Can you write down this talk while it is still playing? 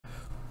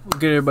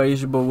Good everybody,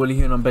 it's your boy Willie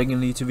here and I'm back in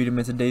the YouTube video.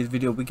 In today's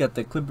video we got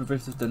the Clippers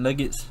versus the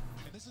Nuggets.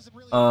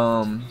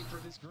 Kawhi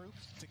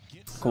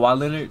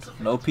Leonard,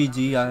 no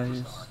PG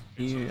eyes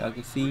here, I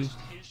can see.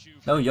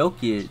 No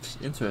Jokic,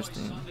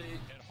 interesting.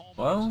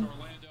 Well,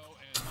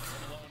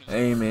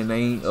 hey man, they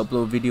ain't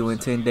upload video in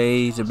 10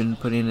 days. I've been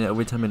putting it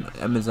every time in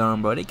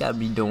Amazon, bro. They got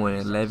me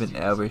doing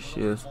 11-hour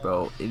shifts,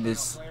 bro. It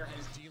is,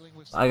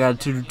 I got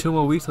two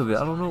more weeks of it.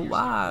 I don't know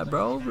why,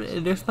 bro.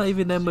 There's not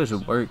even that much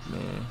work,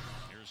 man.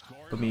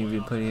 I mean,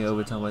 even putting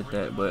overtime like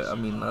that, but I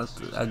mean,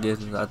 I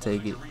guess I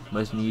take it.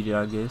 Much needed,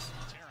 I guess.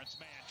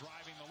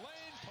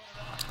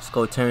 Let's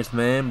go, Terrence,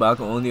 man. But I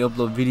can only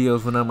upload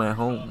videos when I'm at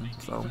home,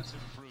 so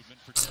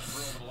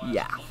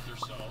yeah.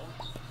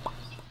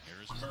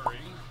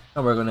 I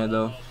work on that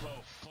though.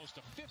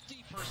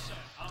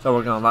 Start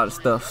working on a lot of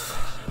stuff.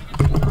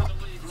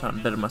 Trying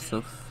to better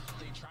myself.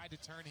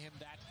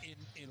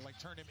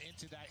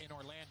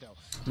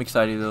 I'm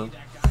excited though.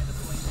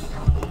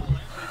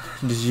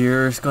 This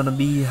year is gonna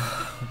be a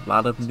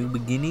lot of new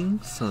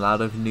beginnings, a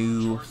lot of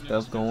new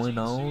stuff going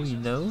on, you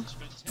know.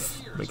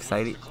 I'm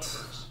excited.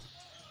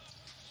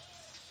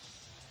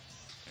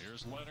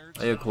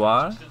 Hey,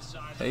 Kawhi.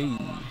 Hey.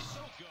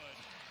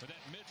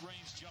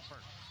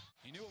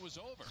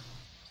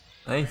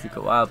 I ain't see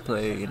Kawhi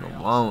play in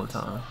a long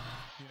time.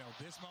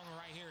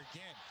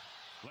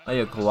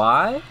 Hey,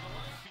 Kawhi.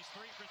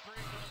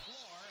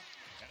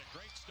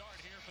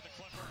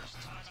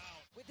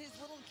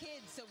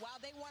 So while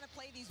they want to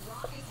play these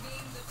Rockets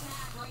games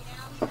attack right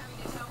now, he's having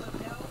to tell them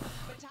no.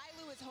 But Ty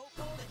Lue is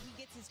hopeful that he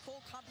gets his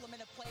full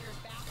complement of players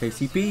back.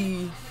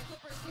 KCP.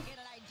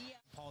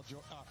 Paul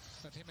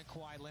of him and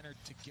Kawhi Leonard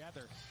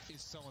together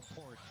is so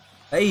important.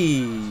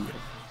 Hey.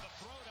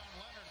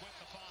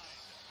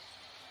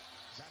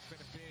 That's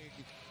been a big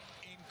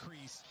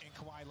increase in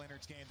Kawhi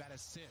Leonard's game. That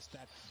assist,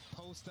 that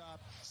post up,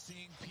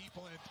 seeing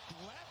people, and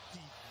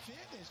lefty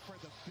finish for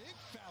the big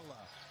fella.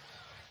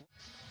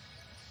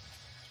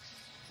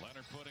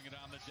 Leonard putting it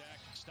on the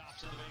deck,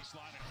 stops at the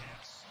baseline and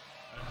hits.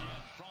 Again,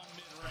 from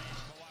mid-range,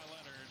 Kawhi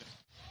Leonard.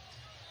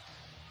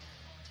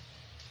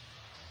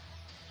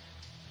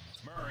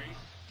 Murray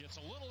gets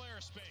a little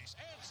airspace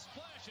and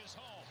splashes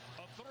home.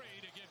 A three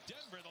to give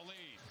Denver the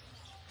lead.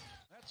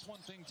 That's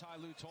one thing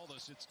Ty Lue told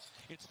us.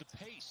 It's the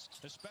pace,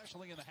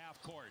 especially in the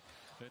half court,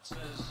 that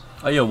says...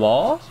 Are you a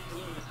Wall?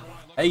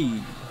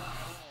 Hey.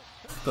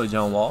 Go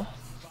John Wall.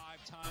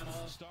 Five-time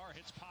All-Star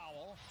hits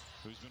Powell,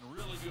 who's been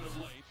really good of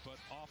late, but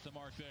off the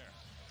mark there.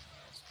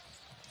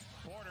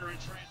 Porter in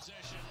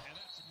transition, and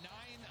that's 9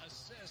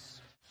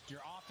 assists.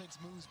 Your offense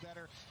moves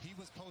better. He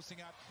was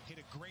posting up, hit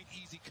a great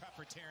easy cut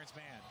for Terrence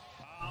Mann.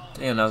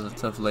 Damn, that was a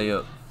tough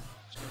layup.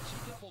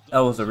 That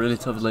was a really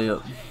tough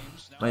layup.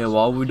 Hey,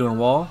 Wall, we doing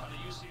Wall?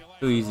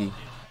 Too easy.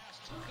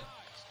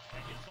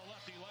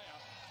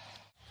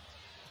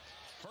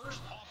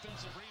 First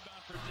offensive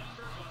rebound for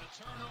Denver, but a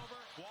turnover.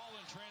 Wall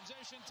in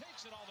transition,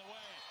 takes it all the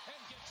way,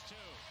 and gets 2.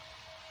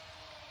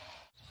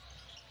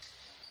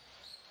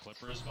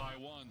 Clippers by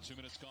 1. 2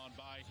 minutes gone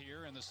by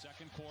here in the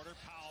second quarter.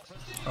 Powell.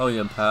 Oh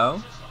yeah, Powell.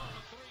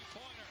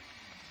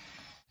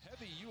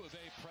 Heavy U of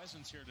A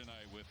presence here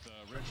tonight with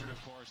Richard, of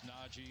course,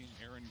 Najee,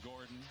 Aaron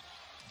Gordon.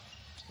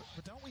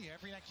 But don't we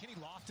every night? Kenny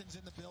Lofton's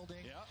in the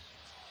building. Yep.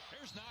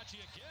 Here's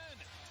Najee again.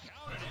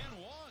 Counted and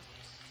 1.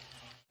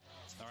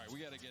 All right, we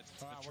got to get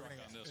the truck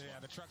on this one.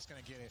 Yeah, the truck's going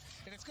to get it.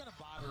 And it's going to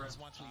bother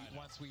us once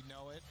we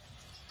know it.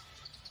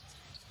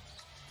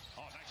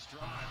 Oh, nice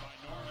drive by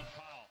Norman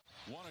Powell.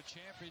 Won a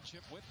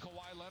championship with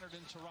Kawhi Leonard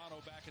in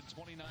Toronto back in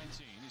 2019.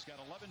 He's got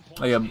 11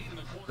 points. Oh yeah,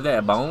 is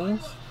that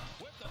Bones?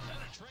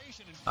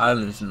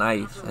 Highland's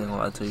nice. I ain't gonna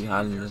lie to you,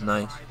 Highland is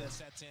nice.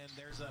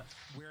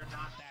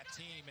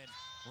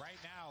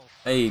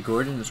 Hey,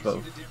 Gordon, let's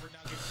go.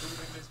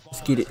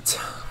 Let's get it.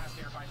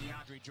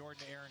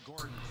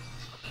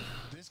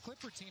 This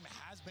Clipper team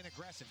has been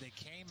aggressive. They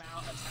came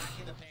out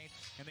attacking the paint,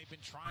 and they've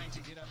been trying to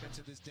get up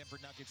into this Denver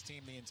Nuggets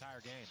team the entire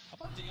game. How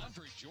about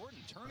DeAndre Jordan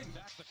turning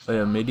back the Oh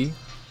yeah, midi.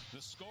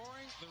 The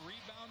scoring, the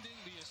rebounding,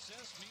 the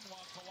assist.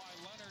 Meanwhile, Kawhi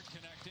Leonard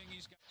connecting.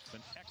 He's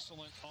been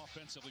excellent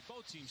offensively.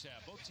 Both teams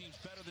have. Both teams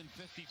better than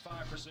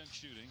 55%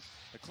 shooting.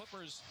 The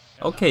Clippers.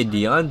 Okay,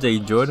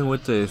 DeAndre Jordan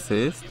with the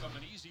assist. Give him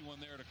an easy one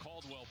there to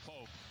Caldwell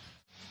Pope.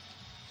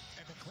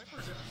 And the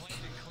Clippers have played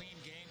a clean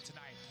game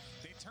tonight.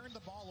 They turned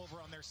the ball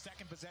over on their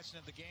second possession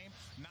of the game.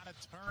 Not a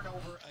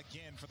turnover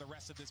again for the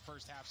rest of this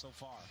first half so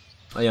far.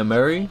 Oh yeah,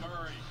 Murray.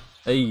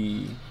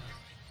 Hey.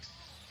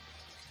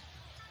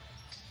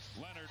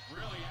 Leonard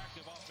really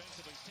active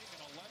offensively. He's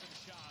taken 11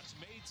 shots,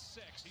 made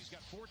 6. He's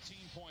got 14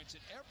 points,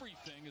 and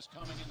everything is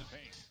coming in the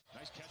paint.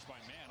 Nice catch by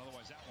Mann.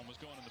 Otherwise, that one was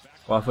going in the back.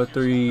 1 for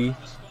 3. No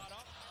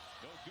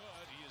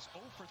good. He is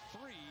 0 for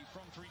 3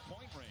 from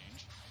three-point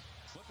range.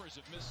 Clippers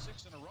have missed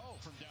 6 in a row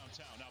from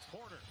downtown. Now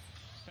Porter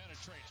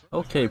penetrates.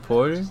 Okay,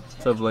 Porter.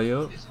 Tough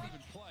layup.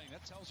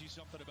 That tells you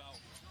something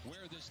about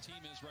where this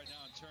team is right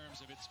now in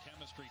terms of its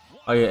chemistry.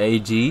 Oh yeah,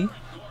 AG.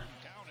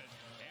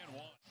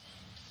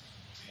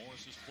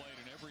 Morris has played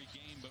in every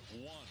game but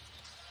 1.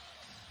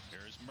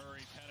 Here's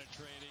Murray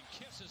penetrating,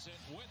 kisses it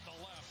with the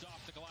left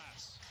off the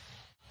glass.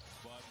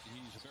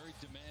 very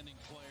demanding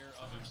player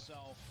of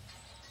himself.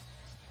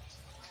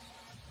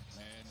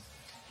 And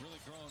really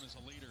grown as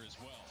a leader as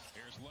well.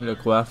 The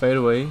Kawhi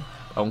fadeaway.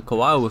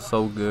 Kawhi was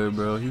so good,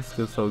 bro. He's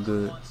still so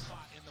good.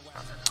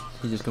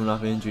 He's just coming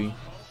off injury.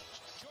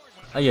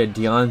 Oh yeah,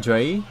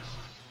 DeAndre.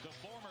 The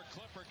former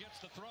Clipper gets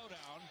the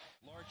throwdown.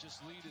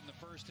 Largest lead in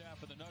the first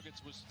half of the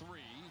Nuggets was 3.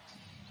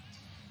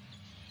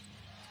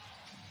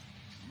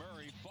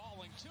 Murray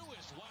falling to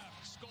his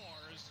left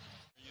scores.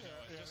 You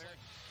know, just like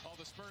all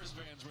the Spurs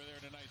fans were there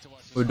tonight to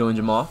watch. We're doing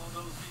Jamal.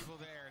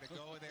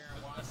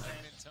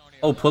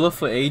 Oh, pull up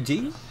for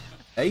AG.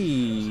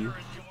 Hey.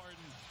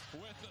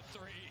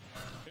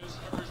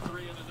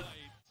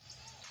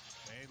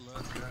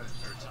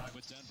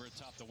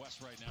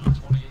 Right now,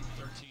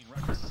 28-13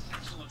 record.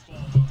 Excellent ball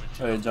movement.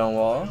 Hey, John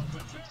Wall.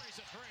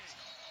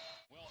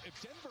 Well, if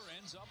Denver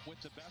ends up with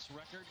the best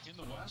record in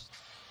the West,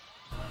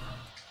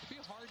 it'd be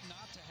hard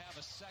not to have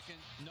a second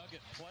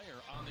Nugget player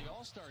on the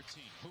All-Star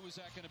team. Who is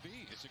that going to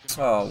be? Is it going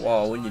to Oh,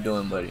 Wall, what you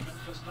doing, buddy?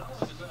 not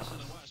only the best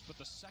in the West, but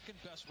the second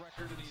best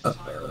record in the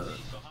entire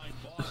league behind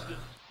Boston.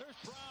 There's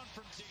Brown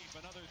from deep,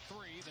 another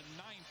 3, the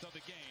 9th of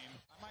the game.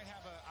 I might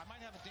have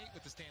a date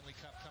with the Stanley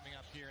Cup coming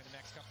up here in the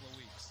next couple of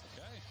weeks.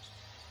 Okay.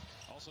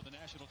 Also, the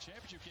national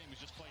championship game was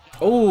just played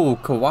down. Oh,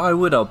 Kawhi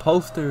with a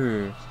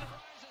poster.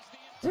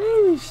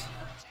 Sheesh.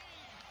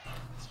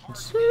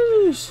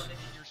 Sheesh.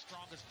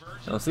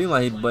 Don't seem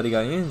like his buddy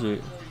got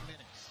injured.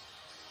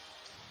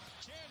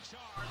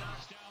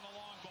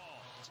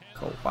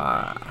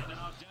 Kawhi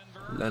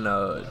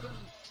Leonard.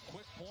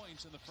 Quick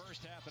points in the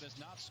first half, but has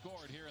not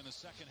scored here in the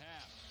second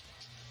half.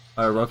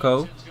 All right,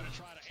 Rocco. Going to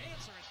try to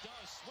answer. It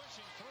does,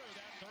 switching through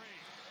that 3.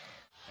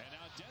 And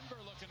now Denver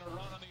looking to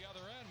run on the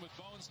other end with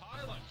Bones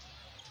Highland.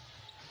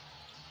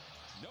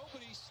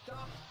 Nobody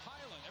stopped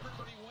Highland.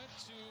 Everybody went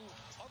to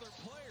other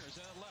players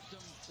and it left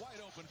him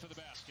wide open for the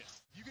basket.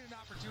 You get an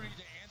opportunity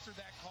to answer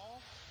that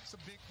call. It's a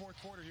big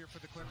fourth quarter here for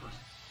the Clippers.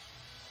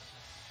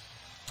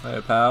 All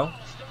right, pal.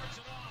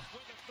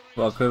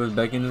 Well, Clippers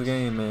back in the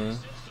game, man.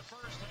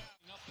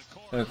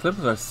 And the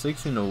Clippers are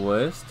 6th in the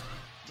West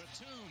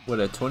with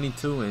a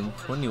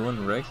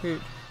 22-21 record.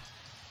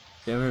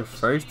 Denver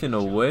 1st in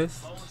the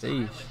West.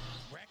 Sheesh.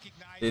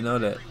 Didn't know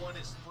that.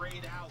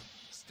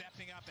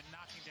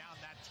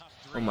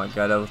 Oh my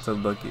God, that was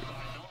tough bucket.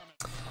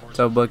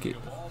 Tough bucket.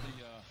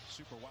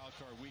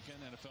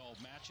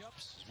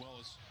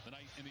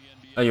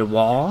 Oh, your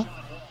Wall.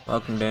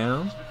 Welcome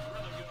down.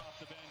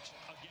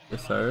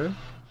 Yes, sir.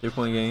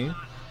 3-point game.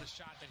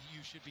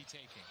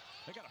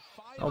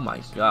 Oh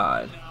my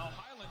God.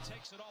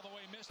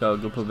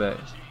 Go put back.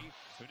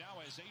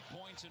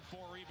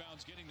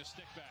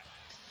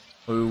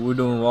 We're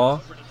doing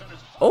Wall.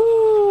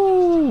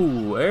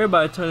 Oh,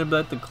 everybody turning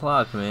back the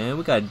clock, man.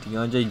 We got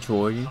DeAndre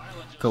Jordan.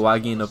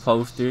 Kawhi getting a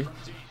poster.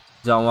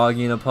 John Wall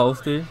getting a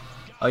poster.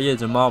 Oh yeah,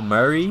 Jamal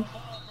Murray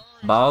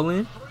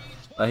balling.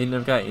 Like he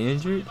never got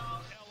injured.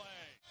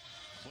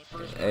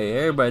 Hey,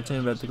 everybody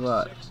turning back the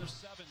clock.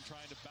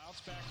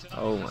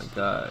 Oh my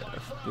God.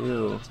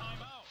 Still.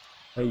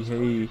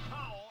 Hey.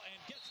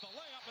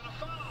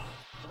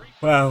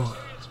 Wow.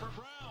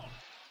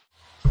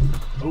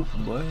 Oh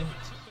boy.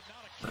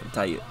 I'm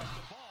tired.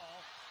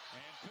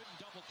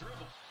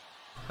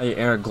 Hey,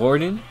 Aaron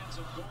Gordon.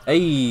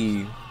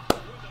 Hey.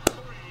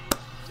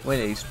 What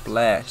a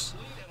splash.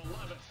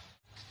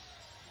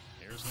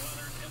 Here's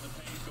Leonard in the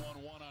paint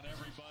going one on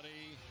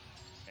everybody.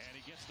 And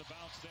he gets the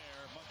bounce there.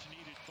 Much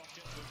needed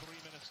bucket with 3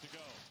 minutes to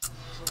go.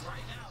 So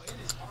right now it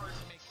is hard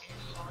to make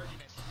any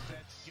argument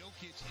that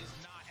Jokic is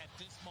not at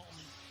this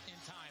moment in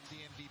time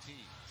the MVP.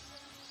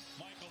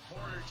 Michael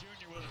Porter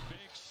Jr. with a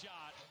big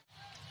shot.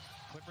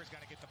 Clippers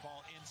got to get the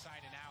ball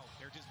inside and out.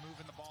 They're just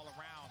moving the ball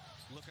around,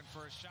 looking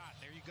for a shot.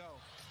 There you go.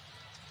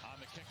 On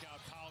the kick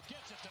out, Powell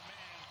gets it to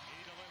man.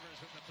 He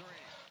delivers with the 3.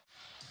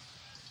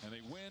 And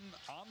they win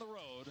on the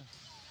road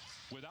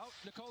without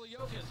Nikola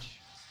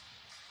Jokic.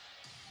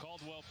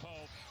 Caldwell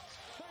Pope.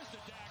 There's the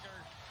dagger.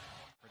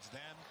 It's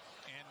them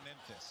and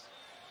Memphis.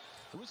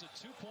 It was a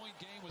 2-point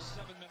game with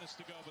 7 minutes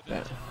to go, but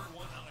then Denver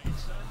won on a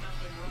 7-0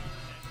 run.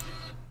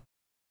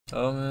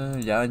 Oh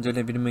man, y'all enjoyed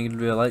that video, make it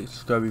real like,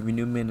 subscribe if you're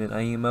new, man, and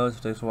I am out.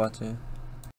 Thanks for watching.